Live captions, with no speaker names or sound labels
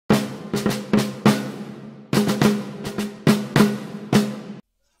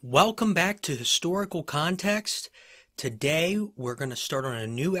Welcome back to Historical Context. Today we're going to start on a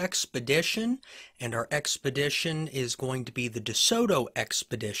new expedition, and our expedition is going to be the De Soto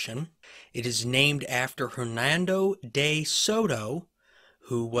expedition. It is named after Hernando de Soto,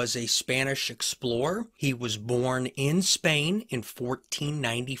 who was a Spanish explorer. He was born in Spain in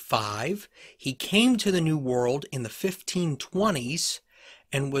 1495. He came to the New World in the 1520s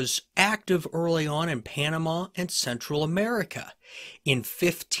and was active early on in Panama and Central America. In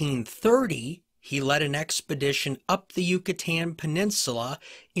 1530, he led an expedition up the Yucatan Peninsula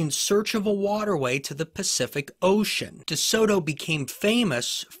in search of a waterway to the Pacific Ocean. De Soto became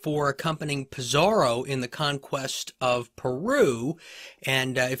famous for accompanying Pizarro in the conquest of Peru,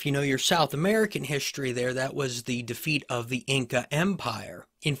 and if you know your South American history there, that was the defeat of the Inca Empire.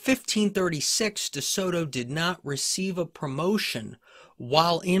 In 1536, De Soto did not receive a promotion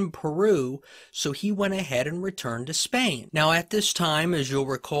while in Peru, so he went ahead and returned to Spain. Now at this time, as you'll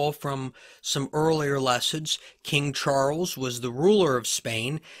recall from some earlier lessons, King Charles was the ruler of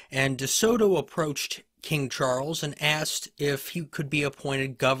Spain, and De Soto approached King Charles and asked if he could be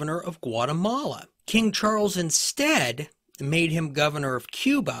appointed governor of Guatemala. King Charles instead made him governor of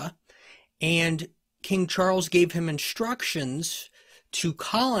Cuba, and King Charles gave him instructions to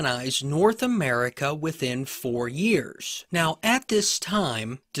colonize North America within 4 years. Now, at this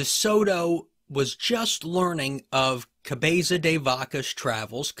time, De Soto was just learning of Cabeza de Vaca's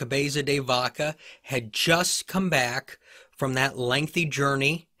travels. Cabeza de Vaca had just come back from that lengthy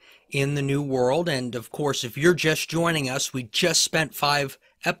journey in the New World, and of course, if you're just joining us, we just spent 5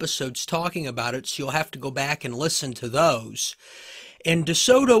 episodes talking about it, so you'll have to go back and listen to those. And De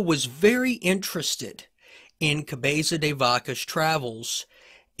Soto was very interested in Cabeza de Vaca's travels,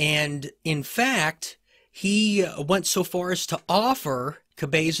 and in fact, he went so far as to offer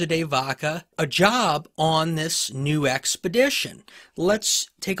Cabeza de Vaca a job on this new expedition. Let's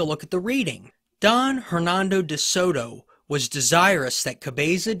take a look at the reading. Don Hernando de Soto was desirous that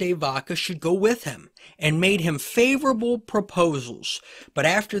Cabeza de Vaca should go with him, and made him favorable proposals, but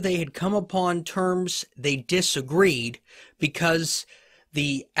after they had come upon terms, they disagreed, because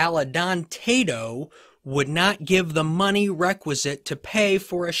the Adelantado would not give the money requisite to pay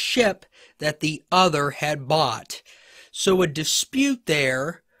for a ship that the other had bought. So a dispute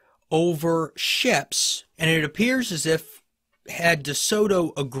there over ships, and it appears as if had De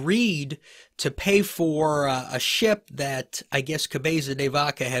Soto agreed to pay for a ship that I guess Cabeza de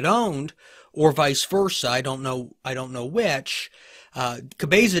Vaca had owned, or vice versa, I don't know which,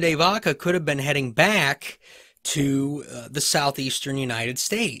 Cabeza de Vaca could have been heading back to the southeastern United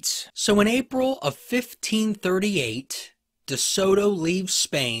States. So in April of 1538, De Soto leaves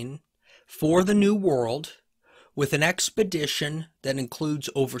Spain for the New World with an expedition that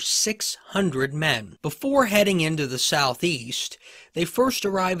includes over 600 men. Before heading into the southeast, they first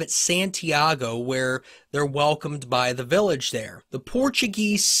arrive at Santiago, where they're welcomed by the village there. The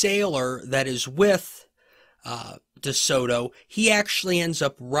Portuguese sailor that is with De Soto, he actually ends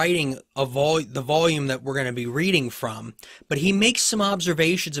up writing the volume that we're going to be reading from, but he makes some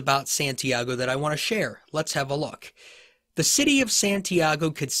observations about Santiago that I want to share. Let's have a look. The city of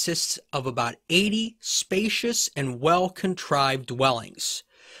Santiago consists of about 80 spacious and well-contrived dwellings.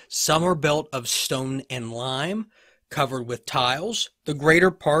 Some are built of stone and lime, covered with tiles. The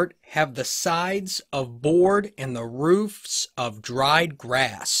greater part have the sides of board and the roofs of dried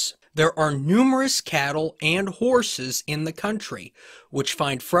grass. There are numerous cattle and horses in the country, which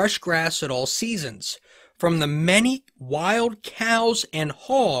find fresh grass at all seasons. From the many wild cows and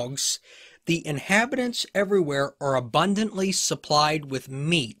hogs, the inhabitants everywhere are abundantly supplied with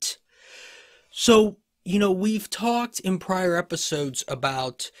meat. So, you know, we've talked in prior episodes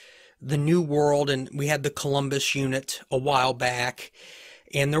about the New World, and we had the Columbus unit a while back,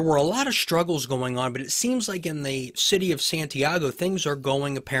 and there were a lot of struggles going on, but it seems like in the city of Santiago, things are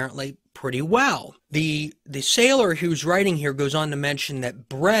going apparently pretty well. The sailor who's writing here goes on to mention that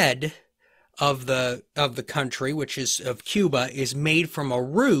bread of the country, which is of Cuba, is made from a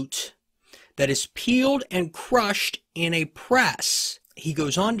root that is peeled and crushed in a press. He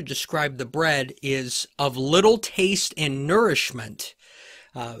goes on to describe the bread is of little taste and nourishment.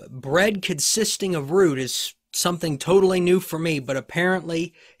 Bread consisting of root is something totally new for me, but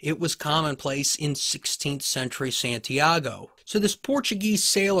apparently it was commonplace in 16th century Santiago. So this Portuguese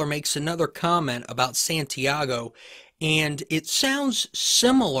sailor makes another comment about Santiago, and it sounds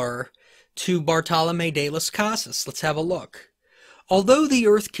similar to Bartolomé de las Casas. Let's have a look. Although the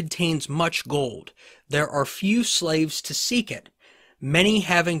earth contains much gold, there are few slaves to seek it, many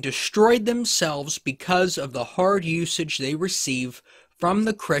having destroyed themselves because of the hard usage they receive from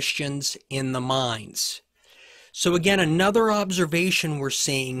the Christians in the mines. So again, another observation we're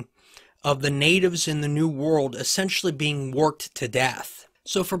seeing of the natives in the New World essentially being worked to death.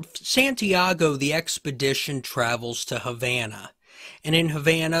 So from Santiago, the expedition travels to Havana. And in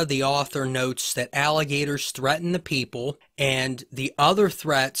Havana, the author notes that alligators threaten the people, and the other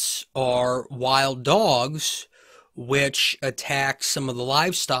threats are wild dogs, which attack some of the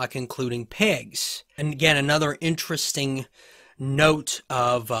livestock, including pigs. And again, another interesting note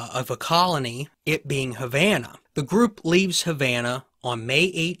of a colony, it being Havana. The group leaves Havana on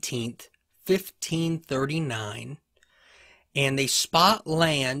May 18th, 1539, and they spot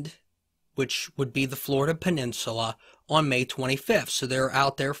land, which would be the Florida Peninsula, on May 25th. So they're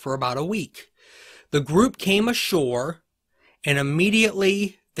out there for about a week. The group came ashore, and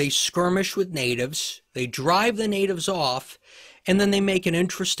immediately they skirmish with natives. They drive the natives off, and then they make an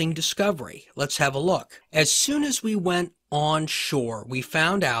interesting discovery. Let's have a look. As soon as we went on shore, we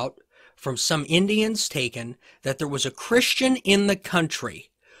found out from some Indians taken that there was a Christian in the country,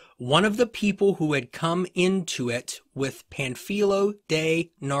 one of the people who had come into it with Panfilo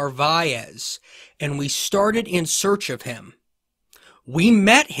de Narvaez, and we started in search of him. We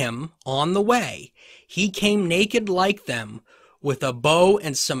met him on the way. He came naked like them, with a bow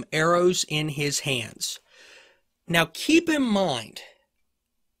and some arrows in his hands. Now keep in mind,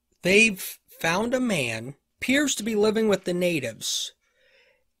 they've found a man, appears to be living with the natives,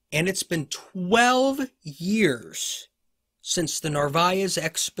 and it's been 12 years since the Narvaez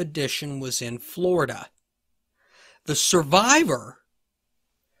expedition was in Florida. The survivor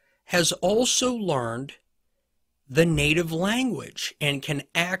has also learned the native language and can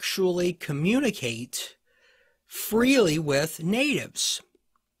actually communicate freely with natives.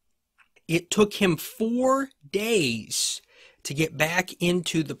 It took him 4 days to get back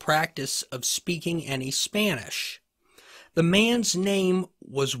into the practice of speaking any Spanish. The man's name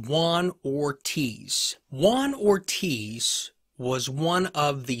was Juan Ortiz. Juan Ortiz was one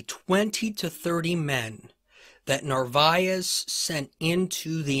of the 20 to 30 men that Narvaez sent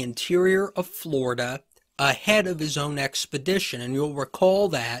into the interior of Florida ahead of his own expedition, and you'll recall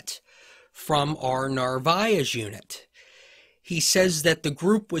that from our Narvaez unit. He says that the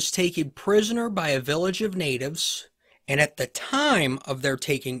group was taken prisoner by a village of natives, and at the time of their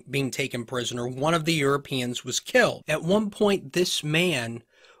being taken prisoner, one of the Europeans was killed. At one point, this man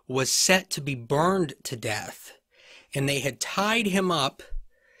was set to be burned to death, and they had tied him up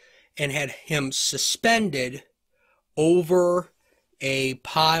and had him suspended over a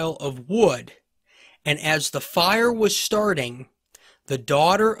pile of wood. And as the fire was starting, the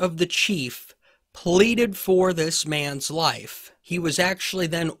daughter of the chief pleaded for this man's life. He was actually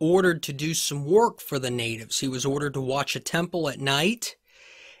then ordered to do some work for the natives. He was ordered to watch a temple at night,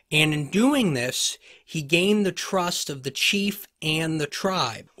 and in doing this, he gained the trust of the chief and the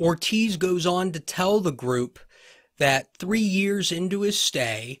tribe. Ortiz goes on to tell the group that 3 years into his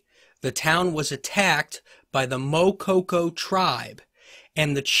stay, the town was attacked by the Mococo tribe,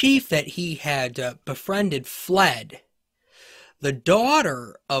 and the chief that he had befriended fled. The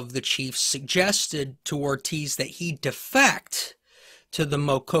daughter of the chief suggested to Ortiz that he defect to the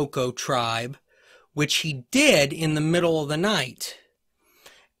Mococo tribe, which he did in the middle of the night.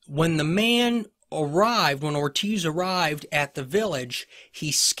 When the man arrived, when Ortiz arrived at the village,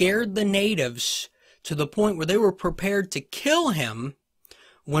 he scared the natives to the point where they were prepared to kill him.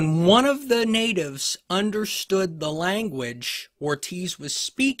 When one of the natives understood the language Ortiz was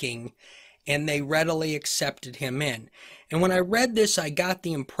speaking, and they readily accepted him in. And when I read this, I got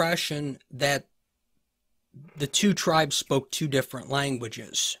the impression that the two tribes spoke two different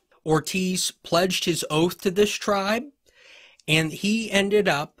languages. Ortiz pledged his oath to this tribe, and he ended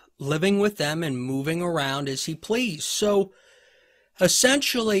up living with them and moving around as he pleased. So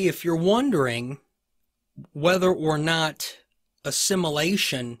essentially, if you're wondering whether or not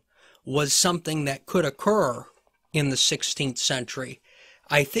assimilation was something that could occur in the 16th century,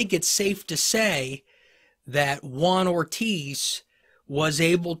 I think it's safe to say that Juan Ortiz was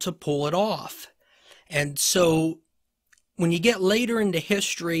able to pull it off. And so when you get later into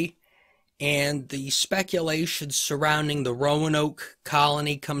history and the speculation surrounding the Roanoke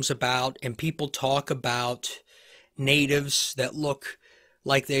colony comes about, and people talk about natives that look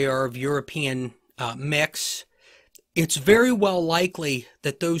like they are of European mix, it's very well likely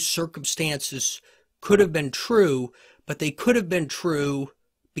that those circumstances could have been true, but they could have been true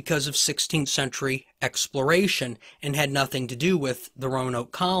because of 16th century exploration and had nothing to do with the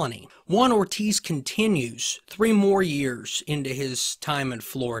Roanoke colony. Juan Ortiz continues 3 more years into his time in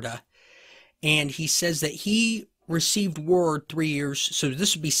Florida, and he says that he received word 3 years, so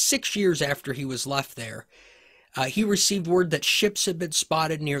this would be 6 years after he was left there. he received word that ships had been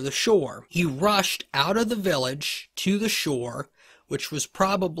spotted near the shore. He rushed out of the village to the shore, which was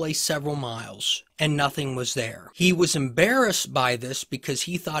probably several miles, and nothing was there. He was embarrassed by this because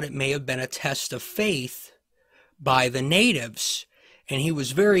he thought it may have been a test of faith by the natives, and he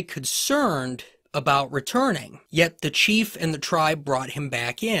was very concerned about returning. Yet the chief and the tribe brought him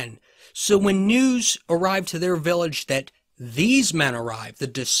back in. So when news arrived to their village that these men arrived, the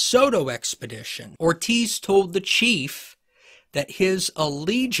De Soto expedition, Ortiz told the chief that his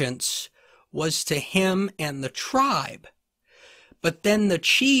allegiance was to him and the tribe. But then the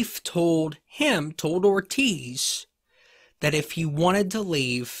chief told Ortiz, that if he wanted to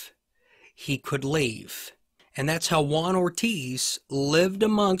leave, he could leave. And that's how Juan Ortiz lived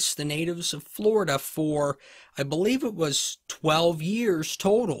amongst the natives of Florida for, I believe it was 12 years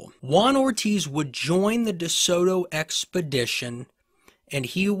total. Juan Ortiz would join the De Soto expedition, and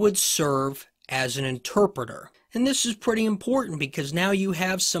he would serve as an interpreter. And this is pretty important because now you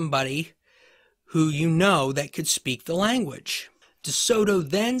have somebody who you know that could speak the language. De Soto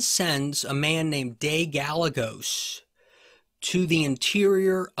then sends a man named De Gallegos to the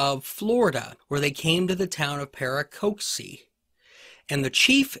interior of Florida, where they came to the town of Paracoxy. And the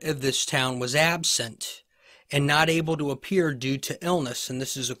chief of this town was absent and not able to appear due to illness, and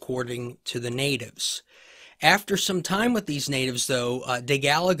this is according to the natives. After some time with these natives, though, De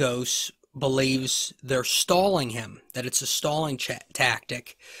Gallegos believes they're stalling him, that it's a stalling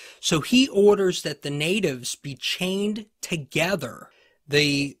tactic. So he orders that the natives be chained together.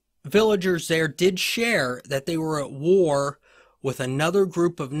 The villagers there did share that they were at war with another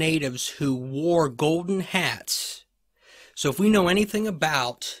group of natives who wore golden hats. So if we know anything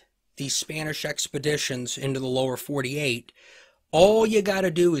about these Spanish expeditions into the lower 48, all you got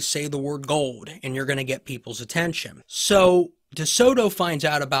to do is say the word gold and you're going to get people's attention. So De Soto finds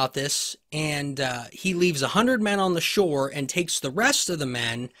out about this, and he leaves 100 men on the shore and takes the rest of the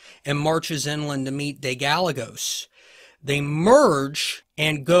men and marches inland to meet De Gallegos. They merge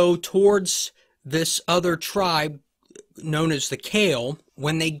and go towards this other tribe known as the Kale.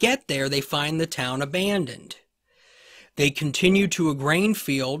 When they get there, they find the town abandoned. They continue to a grain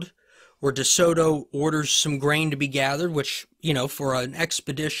field where De Soto orders some grain to be gathered, which, you know, for an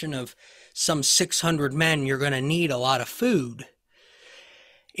expedition of some 600 men, you're going to need a lot of food.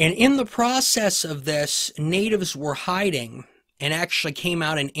 And in the process of this, natives were hiding and actually came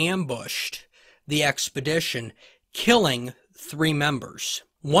out and ambushed the expedition, killing 3 members.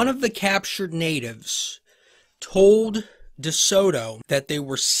 One of the captured natives told De Soto that they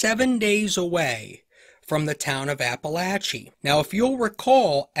were 7 days away from the town of Apalachee. Now, if you'll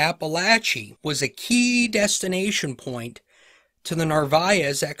recall, Apalachee was a key destination point to the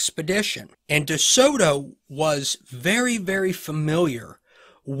Narvaez expedition. And De Soto was very, very familiar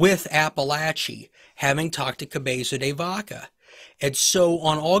with Apalachee, having talked to Cabeza de Vaca. And so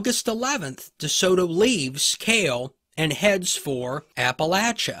on August 11th, De Soto leaves Cale and heads for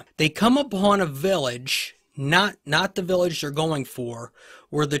Appalachia. They come upon a village, not the village they're going for,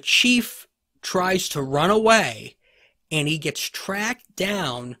 where the chief tries to run away, and he gets tracked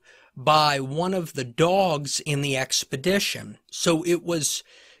down by one of the dogs in the expedition. So it was,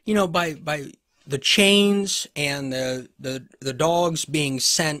 you know, by the chains and the dogs being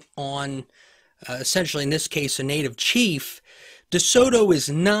sent on, essentially in this case, a native chief. De Soto is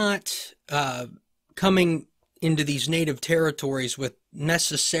not coming into these native territories with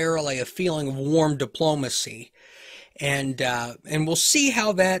necessarily a feeling of warm diplomacy, and we'll see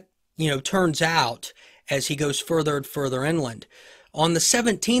how that, you know, turns out as he goes further and further inland. On the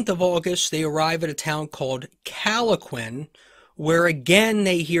 17th of August, they arrive at a town called Calaquin, where again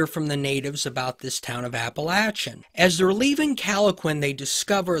they hear from the natives about this town of Appalachian. As they're leaving Calaquin, they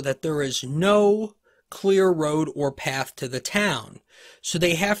discover that there is no clear road or path to the town. So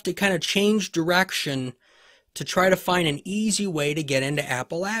they have to kind of change direction to try to find an easy way to get into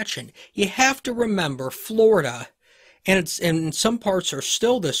Appalachian. You have to remember, Florida, and some parts are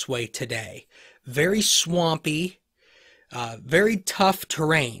still this way today, very swampy, very tough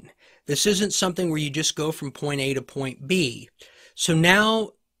terrain. This isn't something where you just go from point A to point B. So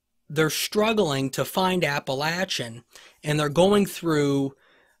now they're struggling to find Appalachian, and they're going through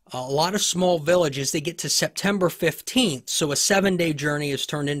a lot of small villages. They get to September 15th, so a 7-day journey is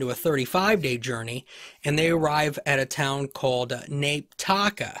turned into a 35-day journey, and they arrive at a town called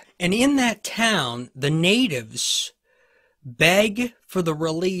Naptaka. And in that town, the natives beg for the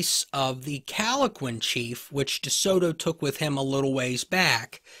release of the Calaquin chief, which De Soto took with him a little ways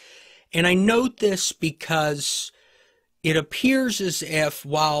back. And I note this because it appears as if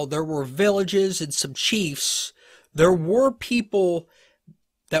while there were villages and some chiefs, there were people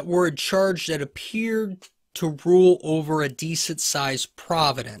that were in charge that appeared to rule over a decent-sized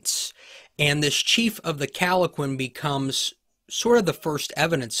province. And this chief of the Calaquin becomes sort of the first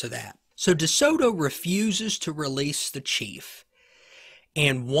evidence of that. So De Soto refuses to release the chief.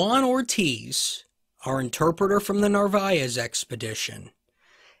 And Juan Ortiz, our interpreter from the Narvaez expedition,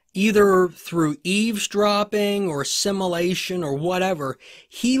 either through eavesdropping or assimilation or whatever,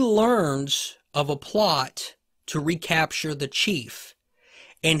 he learns of a plot to recapture the chief.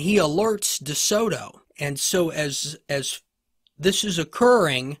 And he alerts De Soto. And so as this is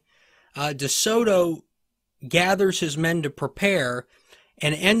occurring, De Soto gathers his men to prepare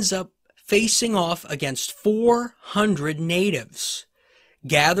and ends up facing off against 400 natives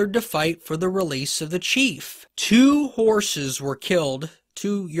gathered to fight for the release of the chief. 2 horses were killed.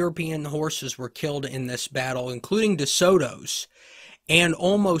 2 European horses were killed in this battle, including De Soto's, and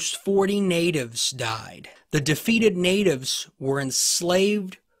almost 40 natives died. The defeated natives were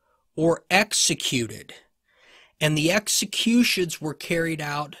enslaved or executed, and the executions were carried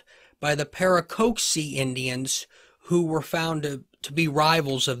out by the Paracoxi Indians, who were found to be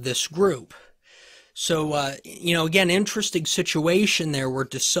rivals of this group. So, again, interesting situation there where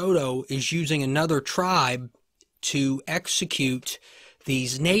De Soto is using another tribe to execute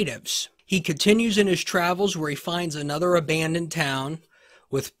these natives. He continues in his travels where he finds another abandoned town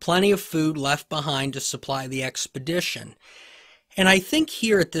with plenty of food left behind to supply the expedition. And I think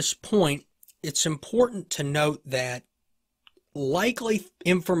here at this point, it's important to note that likely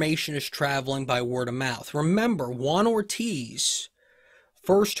information is traveling by word of mouth. Remember, Juan Ortiz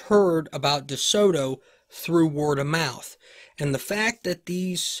first heard about De Soto through word of mouth. And the fact that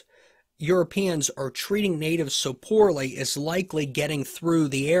these Europeans are treating natives so poorly is likely getting through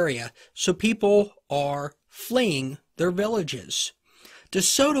the area, so people are fleeing their villages. De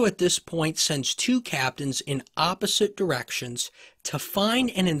Soto at this point sends 2 captains in opposite directions to find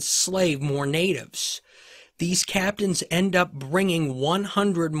and enslave more natives. These captains end up bringing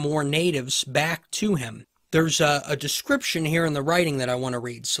 100 more natives back to him. There's a description here in the writing that I want to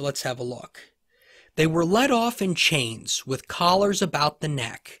read, so let's have a look. They were led off in chains with collars about the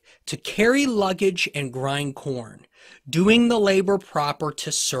neck to carry luggage and grind corn, doing the labor proper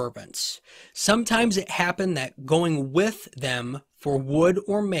to servants. Sometimes it happened that going with them for wood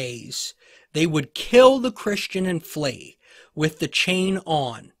or maize, they would kill the Christian and flee, with the chain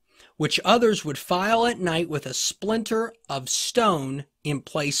on, which others would file at night with a splinter of stone in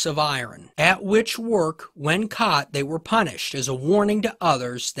place of iron, at which work, when caught, they were punished as a warning to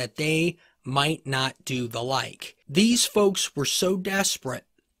others that they might not do the like. These folks were so desperate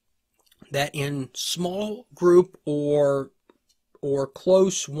that in small group or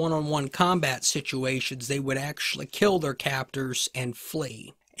close one-on-one combat situations, they would actually kill their captors and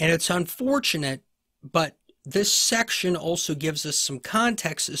flee. And it's unfortunate, but this section also gives us some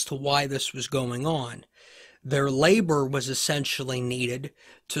context as to why this was going on. Their labor was essentially needed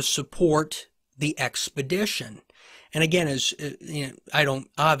to support the expedition. And again, as I don't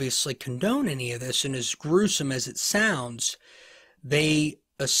obviously condone any of this, and as gruesome as it sounds, they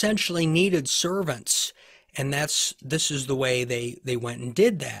essentially needed servants, and this is the way they went and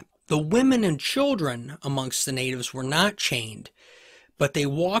did that. The women and children amongst the natives were not chained, but they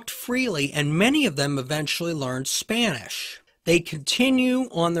walked freely, and many of them eventually learned Spanish. They continue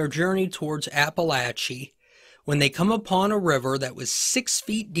on their journey towards Appalachia when they come upon a river that was 6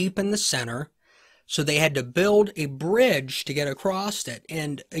 feet deep in the center, so they had to build a bridge to get across it.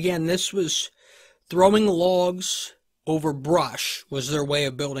 And again, this was throwing logs over brush was their way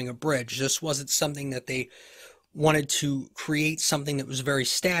of building a bridge. This wasn't something that they wanted to create something that was very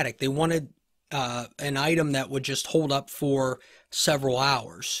static. They wanted an item that would just hold up for several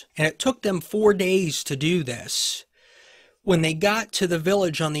hours. And it took them 4 days to do this. When they got to the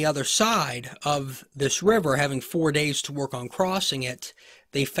village on the other side of this river, having 4 days to work on crossing it,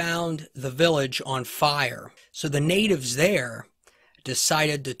 they found the village on fire. So the natives there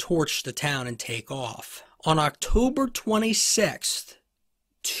decided to torch the town and take off. On October 26th,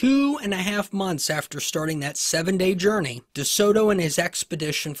 2.5 months after starting that 7-day journey, De Soto and his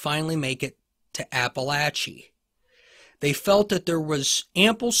expedition finally make it to Appalachia. They felt that there was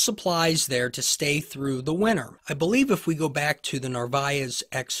ample supplies there to stay through the winter. I believe if we go back to the Narvaez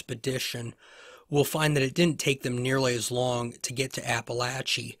expedition, we'll find that it didn't take them nearly as long to get to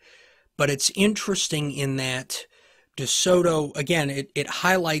Appalachia. But it's interesting in that De Soto, again, it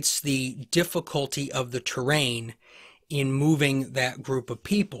highlights the difficulty of the terrain in moving that group of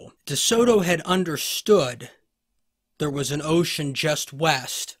people. De Soto had understood there was an ocean just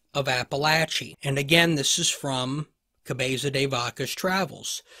west of Appalachia. And again, this is from Cabeza de Vaca's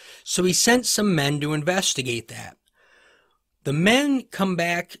travels. So he sent some men to investigate that. The men come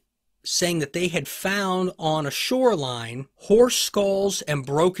back saying that they had found on a shoreline horse skulls and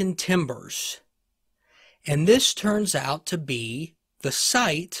broken timbers. And this turns out to be the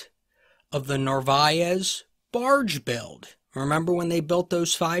site of the Narvaez barge build. Remember when they built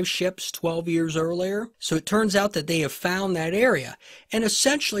those 5 ships 12 years earlier? So it turns out that they have found that area. And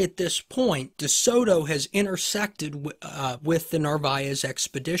essentially at this point, De Soto has intersected with the Narvaez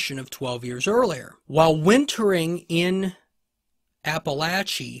expedition of 12 years earlier. While wintering in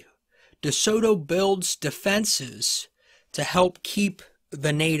Appalachia, De Soto builds defenses to help keep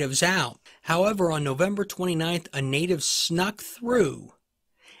the natives out. However, on November 29th, a native snuck through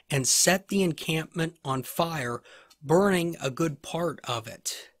and set the encampment on fire, burning a good part of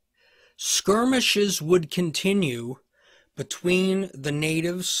it. Skirmishes would continue between the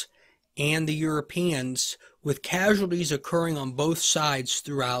natives and the Europeans, with casualties occurring on both sides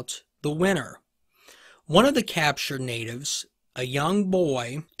throughout the winter. One of the captured natives, a young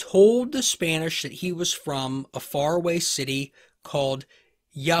boy, told the Spanish that he was from a faraway city called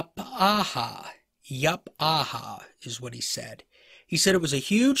Yapaha. Yapaha is what he said. He said it was a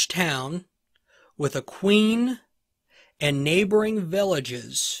huge town with a queen and neighboring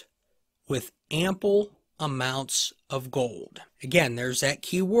villages with ample amounts of gold. Again, there's that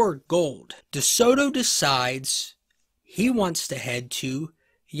key word, gold. De Soto decides he wants to head to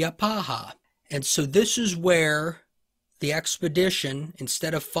Yapaha. And so this is where the expedition,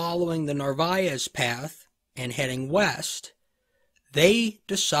 instead of following the Narvaez path and heading west, they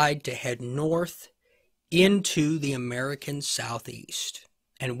decide to head north into the American Southeast.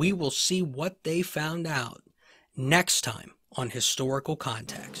 And we will see what they found out next time on Historical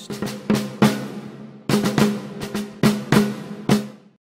Context.